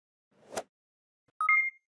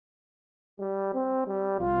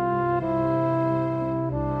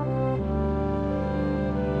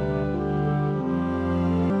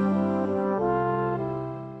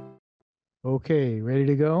Okay, ready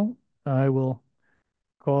to go? I will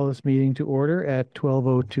call this meeting to order at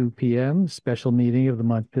 12:02 p.m., special meeting of the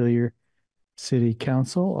Montpelier City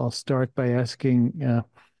Council. I'll start by asking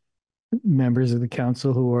members of the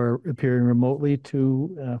council who are appearing remotely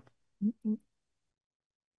to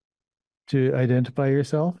identify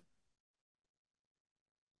yourself.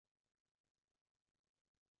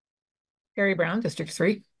 Carrie Brown, District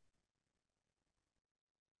 3.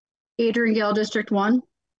 Adrian Gale, District 1.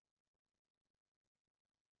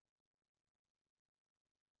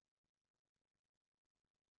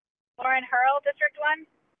 Lauren Hurl, District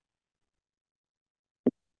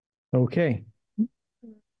 1. Okay.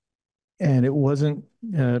 And it wasn't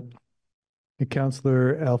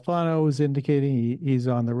Councillor Alfano was indicating he's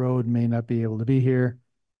on the road, may not be able to be here.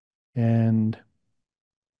 And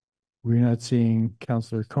we're not seeing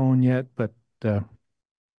Councillor Cohn yet, but I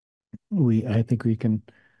think we can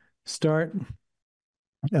start.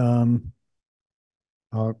 I'll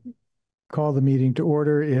call the meeting to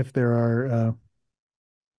order. If there are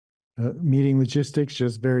meeting logistics,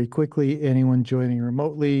 just very quickly, anyone joining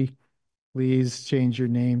remotely, please change your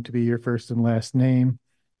name to be your first and last name.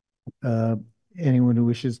 Anyone who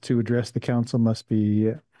wishes to address the council must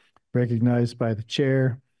be recognized by the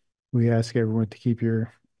chair. We ask everyone to keep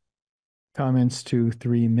your comments to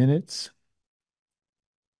 3 minutes.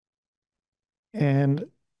 And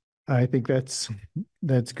I think that's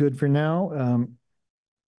good for now.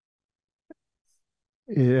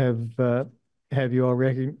 Have you all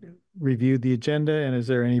reviewed the agenda, and is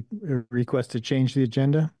there any request to change the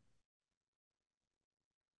agenda?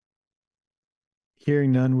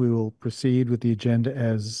 Hearing none, we will proceed with the agenda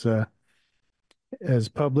as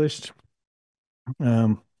published.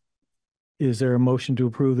 Is there a motion to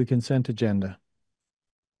approve the consent agenda?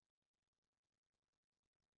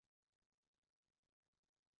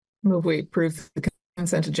 Move we approve the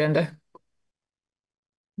consent agenda.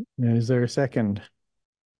 Is there a second?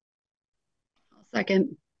 I'll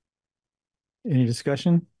second. Any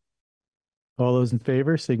discussion? All those in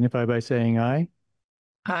favor signify by saying aye.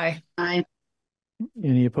 Aye. Aye.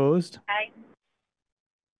 Any opposed? Aye.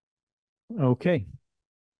 Okay.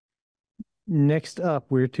 Next up,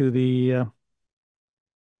 we're to the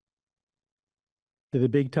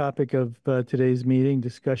big topic of today's meeting,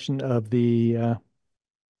 discussion of the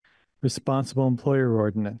responsible employer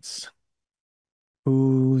ordinance.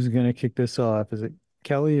 Who's going to kick this off? Is it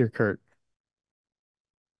Kelly or Kurt?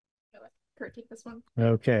 Kurt, take this one.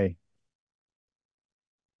 Okay.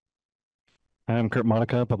 I'm Kurt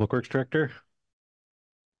Monica, Public Works Director.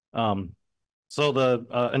 So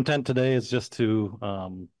the intent today is just to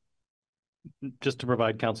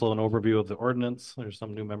provide council an overview of the ordinance. There's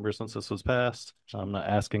some new members since this was passed. I'm not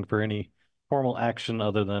asking for any formal action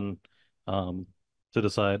other than to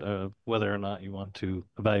decide whether or not you want to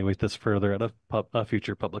evaluate this further at a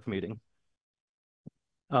future public meeting.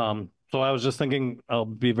 So I was just thinking I'll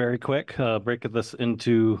be very quick, break this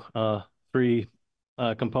into 3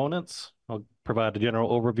 components. I'll provide a general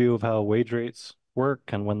overview of how wage rates work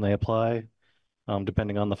and when they apply,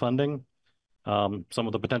 depending on the funding. Some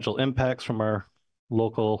of the potential impacts from our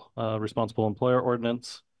local responsible employer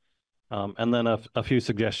ordinance, and then a few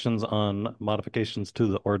suggestions on modifications to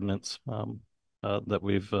the ordinance that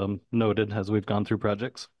we've noted as we've gone through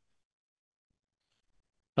projects.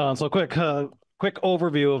 So quick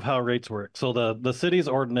overview of how rates work. So the city's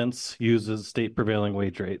ordinance uses state prevailing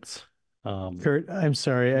wage rates. Kurt, I'm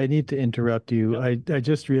sorry, I need to interrupt you. Yep. I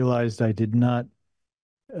just realized I did not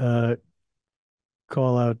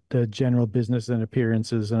call out the general business and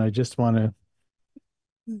appearances, and I just want to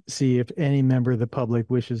see if any member of the public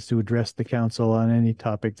wishes to address the council on any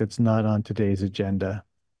topic that's not on today's agenda.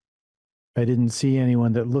 I didn't see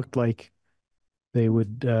anyone that looked like they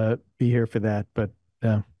would be here for that, but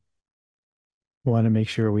want to make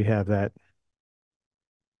sure we have that.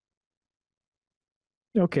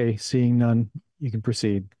 Okay, seeing none, you can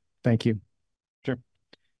proceed. Thank you. Sure.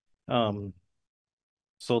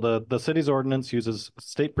 So the city's ordinance uses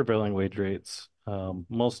state prevailing wage rates.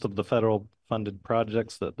 Most of the federal funded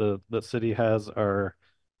projects that the city has are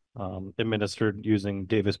administered using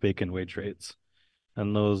Davis-Bacon wage rates.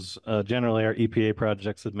 And those generally are EPA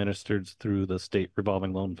projects administered through the state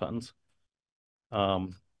revolving loan funds.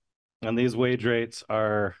 And these wage rates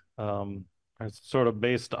are sort of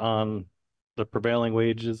based on the prevailing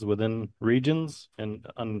wages within regions in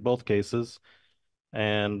both cases.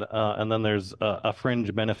 And then there's a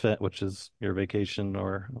fringe benefit, which is your vacation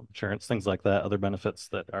or insurance, things like that, other benefits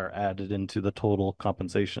that are added into the total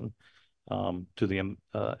compensation to the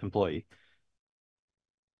employee.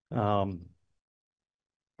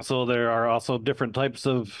 So there are also different types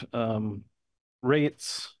of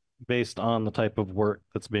rates based on the type of work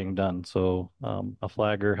that's being done. So a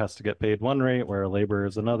flagger has to get paid one rate, where a laborer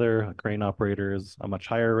is another, a crane operator is a much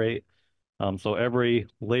higher rate. So every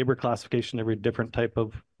labor classification, every different type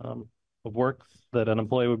of work that an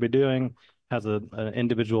employee would be doing has an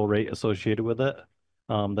individual rate associated with it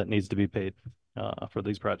that needs to be paid for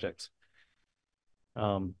these projects.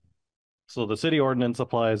 So the city ordinance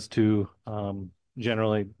applies to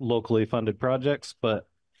generally locally funded projects, but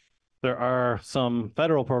there are some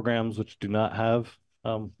federal programs which do not have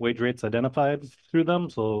wage rates identified through them.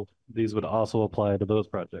 So these would also apply to those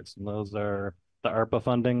projects. And those are the ARPA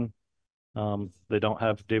funding. They don't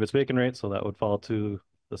have Davis-Bacon rates, so that would fall to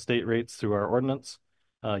the state rates through our ordinance,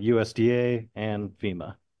 USDA and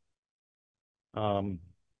FEMA.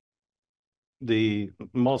 The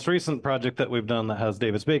most recent project that we've done that has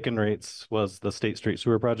Davis-Bacon rates was the State Street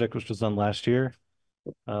Sewer Project, which was done last year.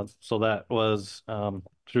 So that was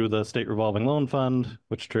through the State Revolving Loan Fund,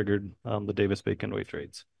 which triggered the Davis-Bacon wage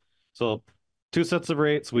rates. So 2 sets of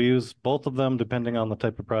rates. We use both of them depending on the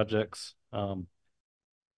type of projects.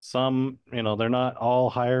 Some, they're not all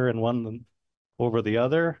higher in one than over the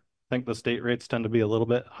other. I think the state rates tend to be a little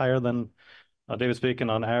bit higher than Davis-Bacon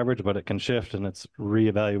on average, but it can shift and it's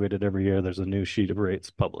reevaluated every year. There's a new sheet of rates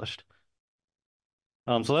published.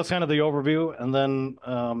 So that's kind of the overview. And then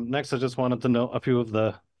next, I just wanted to note a few of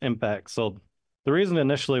the impacts. So the reason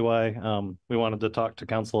initially why we wanted to talk to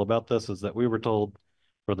council about this is that we were told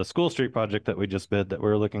for the School Street project that we just bid that we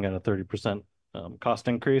were looking at a 30% cost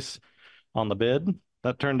increase on the bid.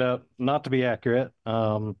 That turned out not to be accurate.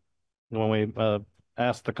 When we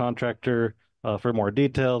asked the contractor for more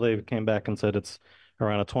detail, they came back and said it's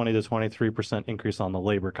around a 20 to 23% increase on the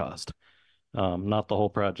labor cost, not the whole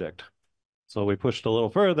project. So we pushed a little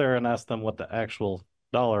further and asked them what the actual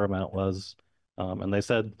dollar amount was. And they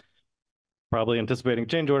said, probably anticipating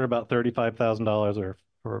change order about $35,000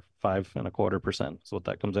 or 5.25%. So what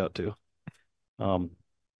that comes out to.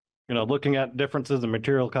 Looking at differences in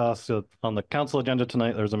material costs on the council agenda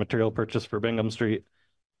tonight, there's a material purchase for Bingham Street.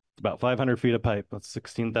 It's about 500 feet of pipe. That's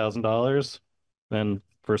 $16,000. Then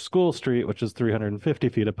for School Street, which is 350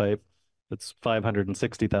 feet of pipe, it's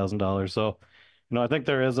 $560,000. So, I think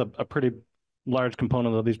there is a pretty large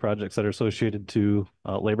component of these projects that are associated to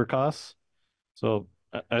labor costs. So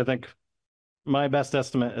I think my best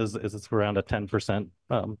estimate is it's around a 10%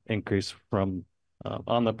 increase from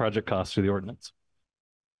on the project cost through the ordinance.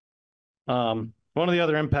 One of the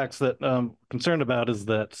other impacts that I'm concerned about is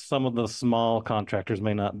that some of the small contractors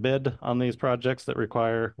may not bid on these projects that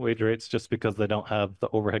require wage rates just because they don't have the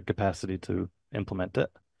overhead capacity to implement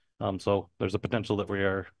it. So there's a potential that we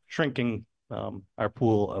are shrinking our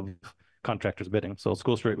pool of contractors bidding. So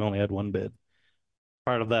School Street, we only had 1 bid.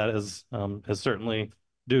 Part of that is certainly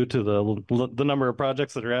due to the number of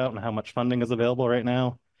projects that are out and how much funding is available right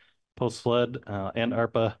now, post-flood and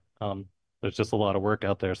ARPA. There's just a lot of work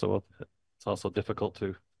out there, so it's also difficult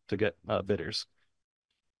to get bidders.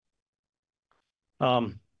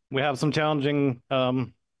 We have some challenging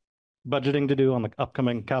budgeting to do on the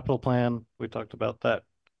upcoming capital plan. We talked about that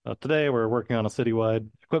today. We're working on a citywide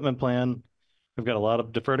equipment plan. We've got a lot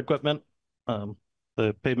of deferred equipment.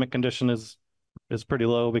 The pavement condition is pretty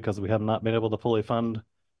low because we have not been able to fully fund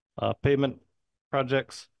pavement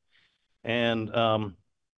projects. And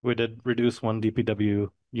we did reduce 1 DPW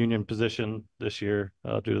union position this year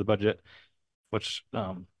due to the budget, which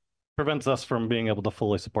prevents us from being able to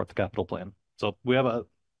fully support the capital plan. So we have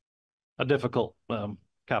a difficult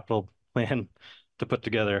capital plan to put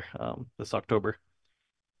together this October.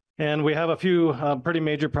 And we have a few pretty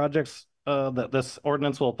major projects that this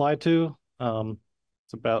ordinance will apply to.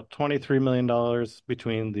 It's about $23 million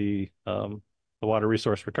between the Water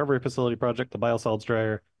Resource Recovery Facility project, the biosolids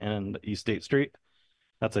dryer, and East State Street.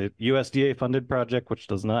 That's a USDA funded project, which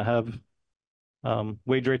does not have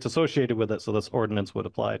wage rates associated with it. So this ordinance would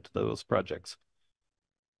apply to those projects.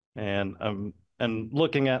 And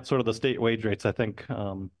looking at sort of the state wage rates, I think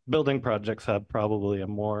building projects have probably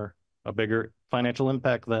a bigger financial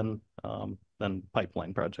impact than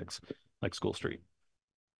pipeline projects like School Street.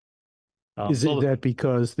 Is it that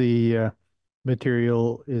because the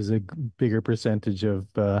material is a bigger percentage of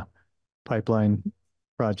pipeline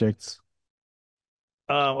projects?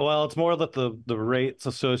 Well, it's more that the rates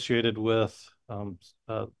associated with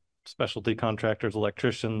specialty contractors,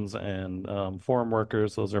 electricians, and foreign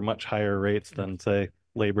workers, those are much higher rates than, say,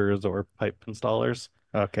 laborers or pipe installers.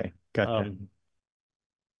 Okay, gotcha.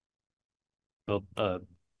 Yeah,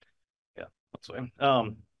 that's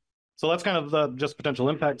why. So that's kind of the just potential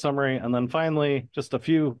impact summary. And then finally, just a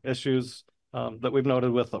few issues that we've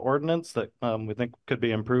noted with the ordinance that we think could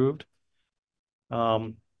be improved.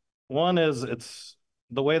 One is it's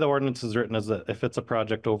the way the ordinance is written is that if it's a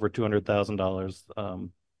project over $200,000,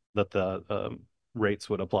 that the rates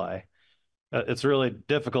would apply. It's really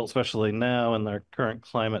difficult, especially now in the current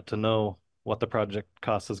climate, to know what the project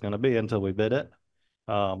cost is going to be until we bid it.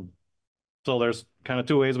 So there's kind of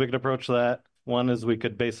two ways we could approach that. One is we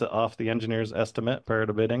could base it off the engineer's estimate prior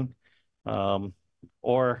to bidding.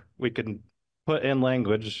 Or we can put in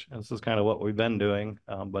language, and this is kind of what we've been doing,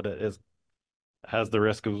 but has the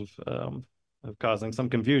risk of causing some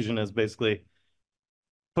confusion, is basically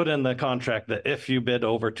put in the contract that if you bid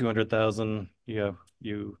over 200,000,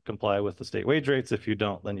 you comply with the state wage rates. If you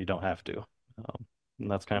don't, then you don't have to. And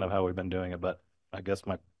that's kind of how we've been doing it. But I guess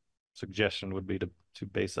my suggestion would be to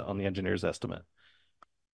base it on the engineer's estimate.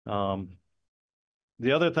 The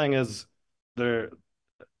other thing is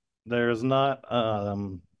there's not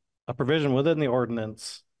a provision within the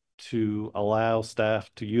ordinance to allow staff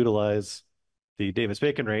to utilize the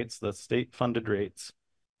Davis-Bacon rates, the state-funded rates,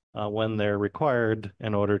 when they're required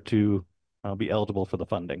in order to be eligible for the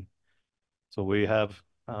funding. So we have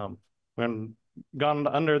gone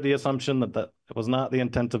under the assumption that it was not the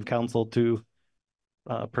intent of council to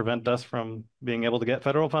prevent us from being able to get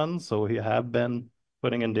federal funds. So we have been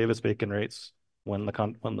putting in Davis-Bacon rates when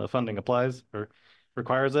the funding applies or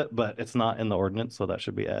requires it, but it's not in the ordinance, so that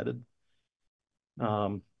should be added.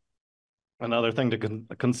 Another thing to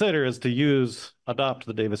consider is to adopt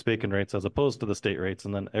the Davis-Bacon rates as opposed to the state rates,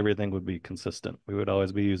 and then everything would be consistent. We would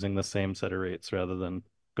always be using the same set of rates rather than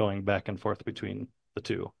going back and forth between the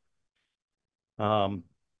two. And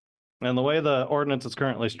the way the ordinance is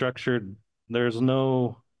currently structured, there's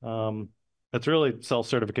no, it's really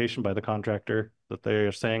self-certification by the contractor that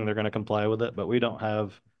they're saying they're going to comply with it, but we don't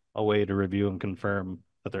have a way to review and confirm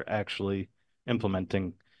that they're actually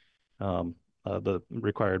implementing the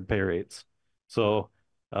required pay rates. So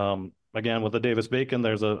again, with the Davis-Bacon,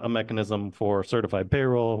 there's a mechanism for certified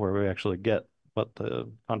payroll where we actually get what the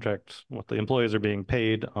employees are being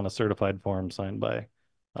paid on a certified form signed by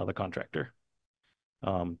the contractor.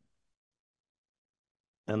 And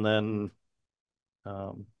then,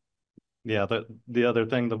 yeah, the other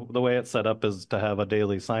thing, the way it's set up is to have a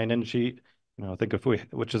daily sign-in sheet. I think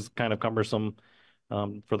which is kind of cumbersome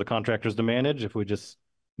for the contractors to manage. If we just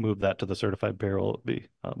move that to the certified payroll, it'd be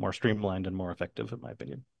more streamlined and more effective, in my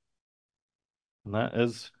opinion. And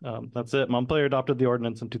that's it. Montpelier adopted the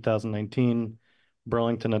ordinance in 2019.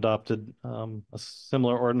 Burlington adopted a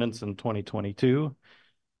similar ordinance in 2022.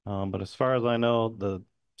 But as far as I know, the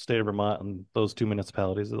state of Vermont and those two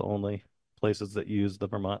municipalities are the only places that use the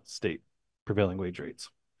Vermont state prevailing wage rates.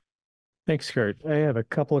 Thanks, Kurt. I have a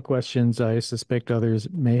couple of questions. I suspect others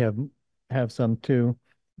may have some too.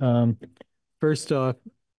 First off,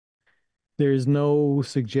 there's no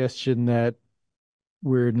suggestion that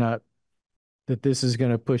this is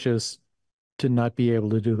going to push us to not be able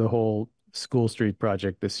to do the whole School Street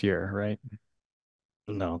project this year, right?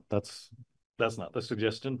 No, that's not the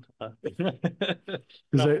suggestion.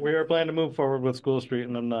 No, we are planning to move forward with School Street,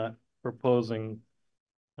 and I'm not proposing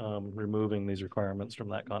removing these requirements from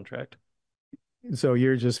that contract. So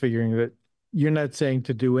you're just figuring that you're not saying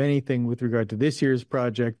to do anything with regard to this year's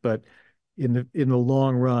project, but in the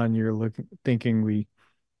long run, you're thinking we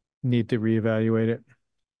need to reevaluate it.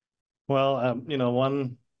 Well,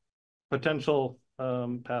 one potential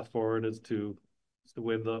path forward is to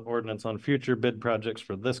waive the ordinance on future bid projects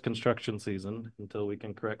for this construction season until we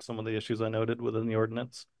can correct some of the issues I noted within the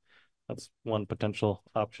ordinance. That's one potential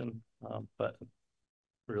option, but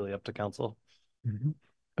really up to council.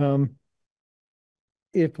 Mm-hmm.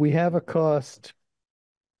 If we have a contract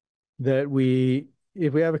that we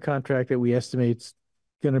estimate's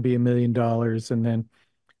going to be $1 million, and then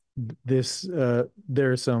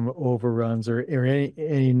there are some overruns or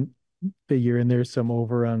any figure, and there's some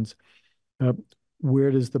overruns,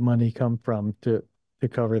 where does the money come from to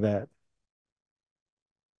cover that?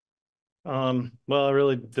 Well, it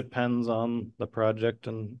really depends on the project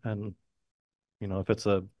and if it's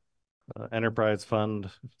a enterprise fund,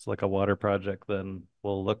 if it's like a water project, then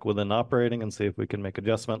we'll look within operating and see if we can make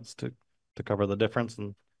adjustments to cover the difference.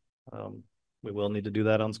 And we will need to do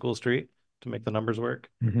that on School Street to make the numbers work.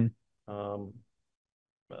 Mm-hmm.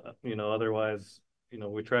 Otherwise,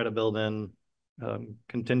 we try to build in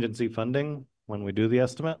contingency funding when we do the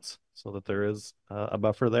estimates so that there is a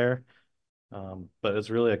buffer there. But it's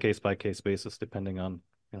really a case-by-case basis depending on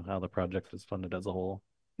how the project is funded as a whole.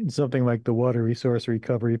 Something like the Water Resource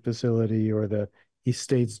Recovery Facility or the East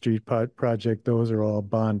State Street project, those are all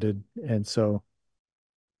bonded. And so.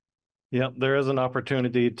 Yeah, there is an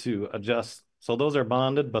opportunity to adjust. So those are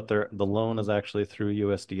bonded, but the loan is actually through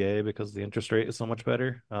USDA because the interest rate is so much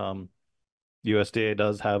better. USDA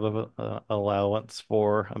does have a allowance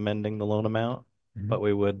for amending the loan amount, but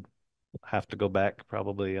we would have to go back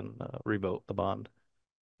probably and revote the bond.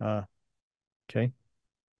 Okay.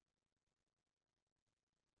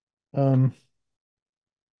 Um,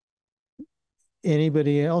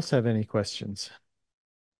 Anybody else have any questions?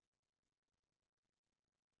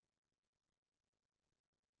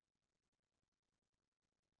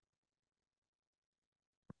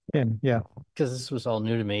 Yeah. Because this was all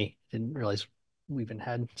new to me. Didn't realize we even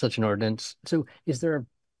had such an ordinance. So is there a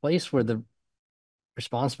place where the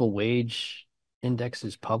responsible wage index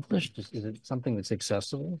is published? Is it something that's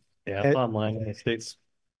accessible? Yeah, it's online. The state's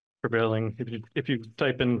prevailing. If you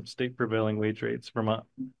type in state prevailing wage rates, Vermont,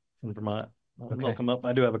 in Vermont, they'll Okay. come up.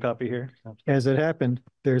 I do have a copy here. As it happened,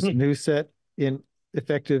 there's a new set in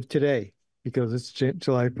effective today because it's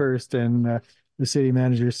July 1st, and the city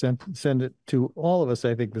manager sent it to all of us,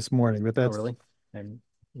 I think, this morning. But Oh, that's really? And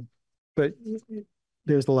but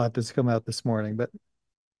there's a lot that's come out this morning. But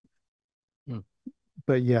Hmm.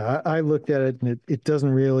 but yeah, I looked at it, and it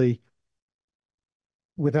doesn't really,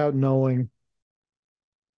 without knowing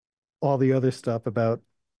all the other stuff about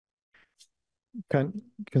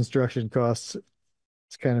construction costs,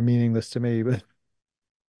 it's kind of meaningless to me. But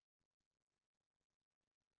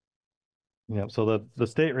Yeah, so the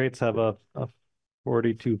state rates have a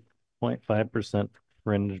 42.5%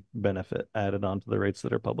 fringe benefit added onto the rates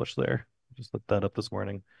that are published there. Just looked that up this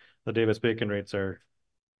morning. The Davis-Bacon rates are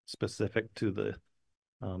specific to the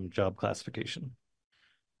job classification.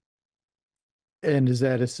 and is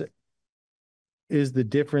the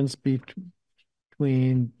difference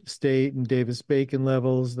between state and Davis-Bacon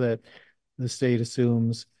levels that the state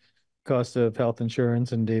assumes cost of health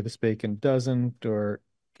insurance and Davis-Bacon doesn't, or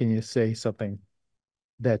can you say something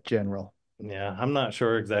that general? Yeah, I'm not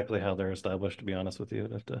sure exactly how they're established, to be honest with you.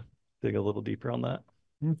 I'd have to dig a little deeper on that.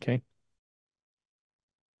 Okay.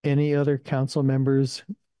 Any other council members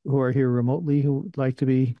who are here remotely who would like to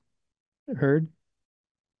be heard?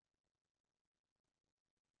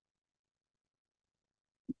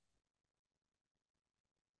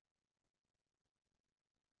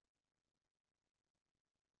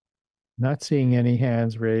 Not seeing any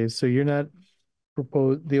hands raised. So you're not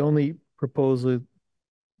the only proposal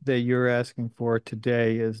that you're asking for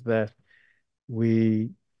today is that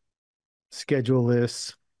we schedule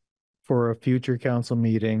this for a future council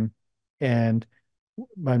meeting. And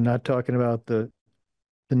I'm not talking about the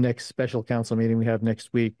next special council meeting we have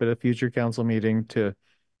next week, but a future council meeting to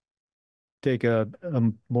take a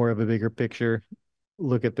more of a bigger picture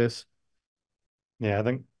look at this. Yeah, I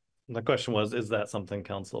think the question was, is that something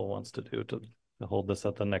council wants to do to hold this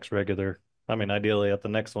at the next regular? I mean, ideally at the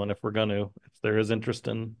next one, if there is interest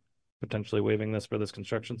in potentially waiving this for this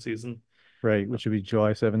construction season. Right, which would be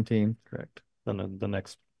July 17th. Correct. Then the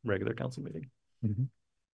next regular council meeting.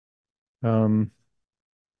 Um,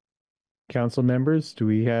 Council members, do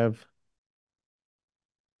we have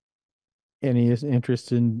any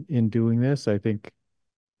interest in doing this? I think,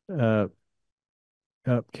 uh,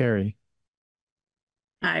 Carrie.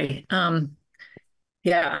 Hi.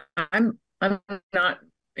 Yeah, I'm not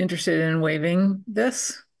interested in waiving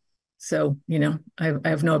this. So, I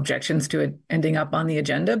have no objections to it ending up on the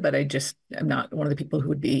agenda, but I just am not one of the people who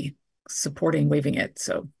would be supporting waiving it.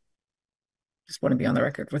 So just want to be on the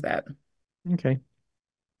record with that. Okay.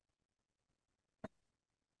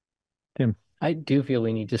 Tim. I do feel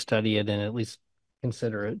we need to study it and at least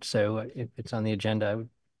consider it. So if it's on the agenda, I would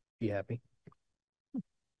be happy.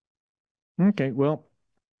 Okay, well,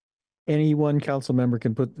 any one council member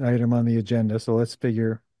can put the item on the agenda, so let's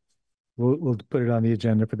figure we'll put it on the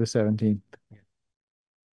agenda for the 17th.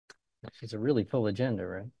 It's a really full agenda,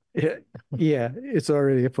 right? Yeah, it's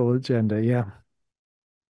already a full agenda, yeah.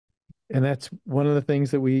 And that's one of the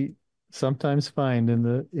things that we sometimes find in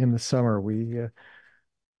the summer.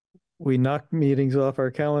 We knock meetings off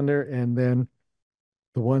our calendar, and then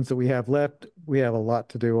the ones that we have left, we have a lot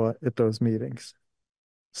to do at those meetings.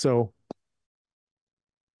 So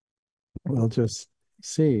we'll just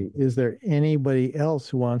see. Is there anybody else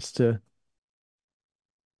who wants to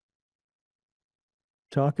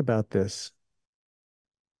talk about this?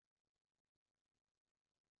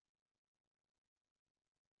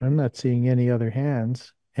 I'm not seeing any other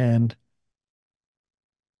hands. And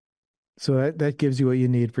so that gives you what you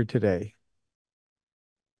need for today.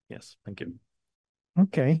 Yes, thank you.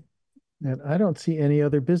 Okay. And I don't see any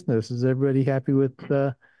other business. Is everybody happy with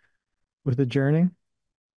adjourning?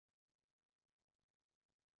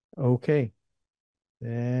 Okay.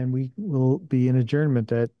 Then we will be in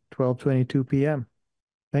adjournment at 12:22 p.m.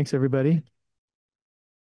 Thanks, everybody.